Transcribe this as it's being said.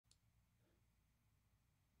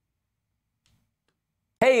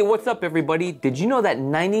Hey, what's up everybody? Did you know that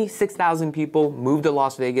 96,000 people move to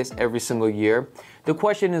Las Vegas every single year? The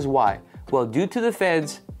question is why? Well, due to the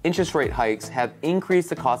Fed's interest rate hikes have increased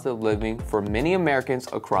the cost of living for many Americans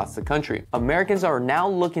across the country. Americans are now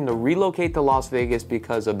looking to relocate to Las Vegas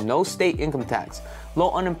because of no state income tax,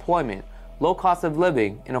 low unemployment, low cost of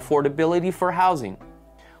living, and affordability for housing.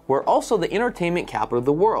 We're also the entertainment capital of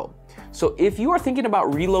the world. So if you are thinking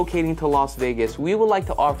about relocating to Las Vegas, we would like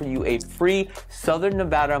to offer you a free Southern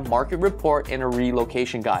Nevada market report and a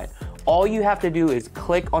relocation guide. All you have to do is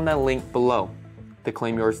click on that link below to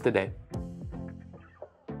claim yours today.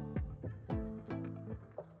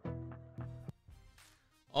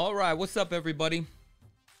 All right, what's up everybody?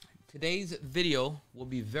 Today's video will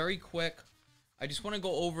be very quick. I just want to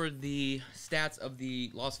go over the stats of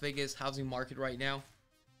the Las Vegas housing market right now,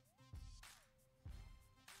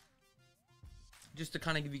 just to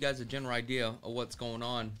kind of give you guys a general idea of what's going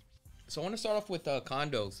on. So I want to start off with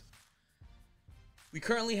condos. We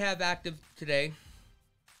currently have active today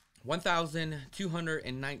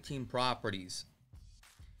 1,219 properties.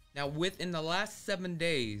 Now within the last 7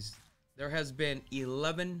 days, there has been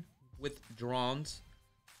 11 withdrawals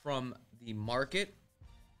from the market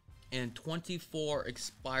and 24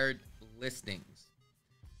 expired listings.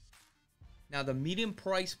 Now the median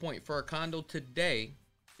price point for a condo today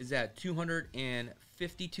is at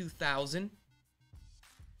 $252,000,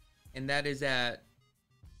 and that is at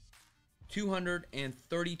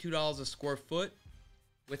 $232 a square foot,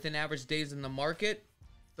 with an average days in the market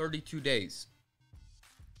 32 days.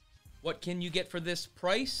 What can you get for this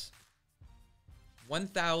price?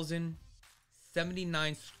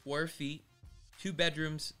 1,079 square feet, 2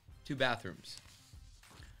 bedrooms, 2 bathrooms.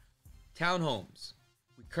 Townhomes,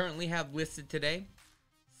 we currently have listed today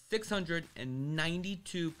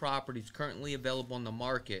 692 properties currently available on the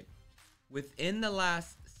market. Within the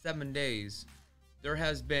last 7 days, there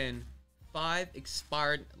has been 5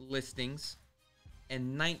 expired listings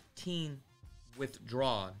and 19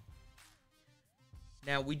 withdrawn.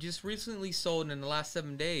 Now, we just recently sold in the last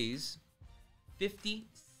 7 days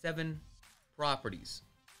 57 properties.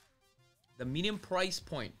 The median price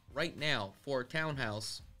point right now for a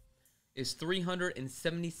townhouse is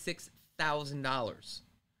 $376,000.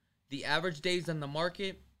 The average days on the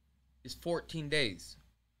market is 14 days.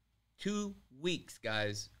 2 weeks,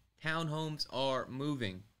 guys. Townhomes are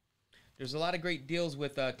moving. There's a lot of great deals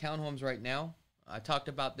with townhomes right now. I talked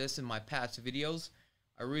about this in my past videos.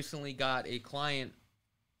 I recently got a client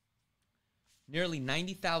nearly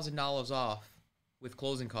 $90,000 off with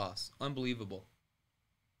closing costs. Unbelievable.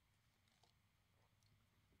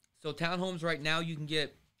 So townhomes right now, you can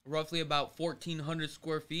get roughly about 1,400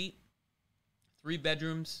 square feet, 3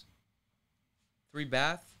 bedrooms, 3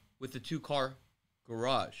 bath with a 2-car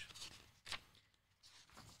garage.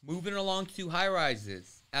 Moving along to high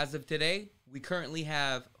rises. As of today, we currently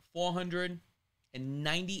have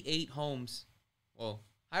 498 homes, well,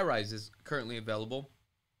 high rises currently available.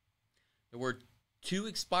 There were 2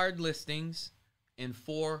 expired listings and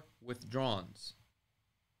 4 withdrawals.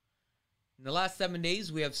 In the last 7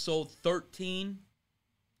 days, we have sold 13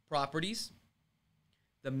 properties.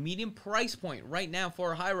 The median price point right now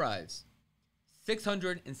for a high rise,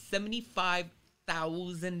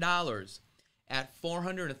 $675,000 at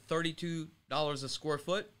 $432 a square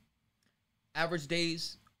foot. Average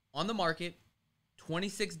days on the market,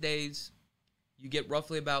 26 days. You get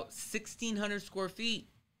roughly about 1,600 square feet,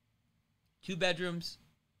 2 bedrooms,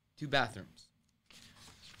 2 bathrooms.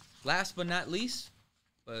 Last but not least,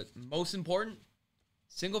 but most important,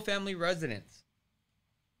 single family residence.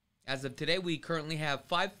 As of today, we currently have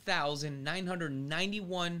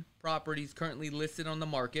 5,991 properties currently listed on the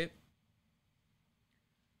market.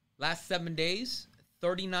 Last 7 days,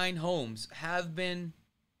 39 homes have been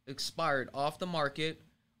expired off the market.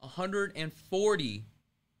 140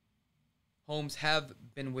 homes have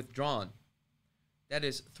been withdrawn. That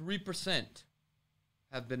is 3%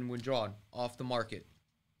 have been withdrawn off the market.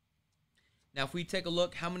 Now, if we take a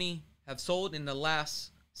look, how many have sold in the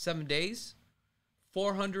last 7 days?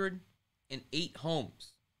 408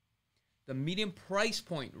 homes. The median price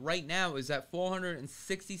point right now is at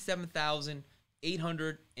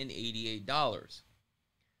 $467,888.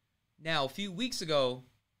 Now, a few weeks ago,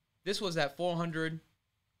 this was at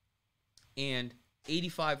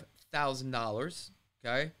 $485,000.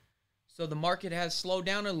 Okay, so the market has slowed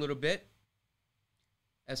down a little bit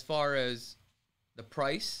as far as the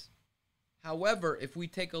price. However, if we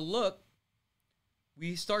take a look,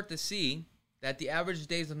 we start to see that the average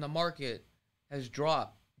days on the market has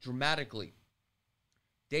dropped dramatically.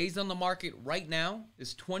 Days on the market right now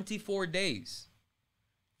is 24 days.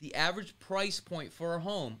 The average price point for a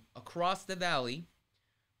home across the valley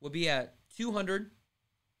will be at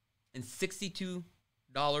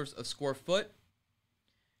 $262 a square foot.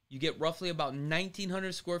 You get roughly about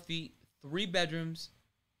 1,900 square feet, 3 bedrooms,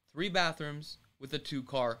 3 bathrooms with a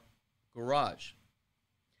 2-car garage.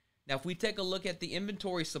 Now, if we take a look at the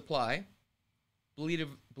inventory supply, believe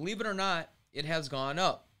it or not, it has gone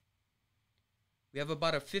up. We have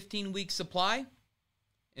about a 15-week supply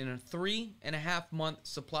and a 3.5-month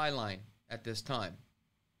supply line at this time.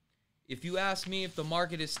 If you ask me if the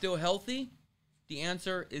market is still healthy, the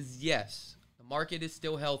answer is yes. The market is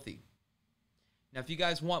still healthy. Now, if you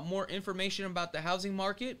guys want more information about the housing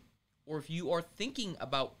market, or if you are thinking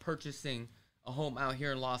about purchasing a home out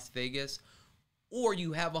here in Las Vegas, or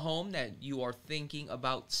you have a home that you are thinking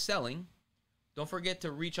about selling, don't forget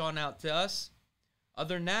to reach on out to us.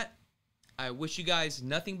 Other than that, I wish you guys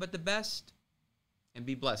nothing but the best, and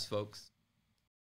be blessed, folks.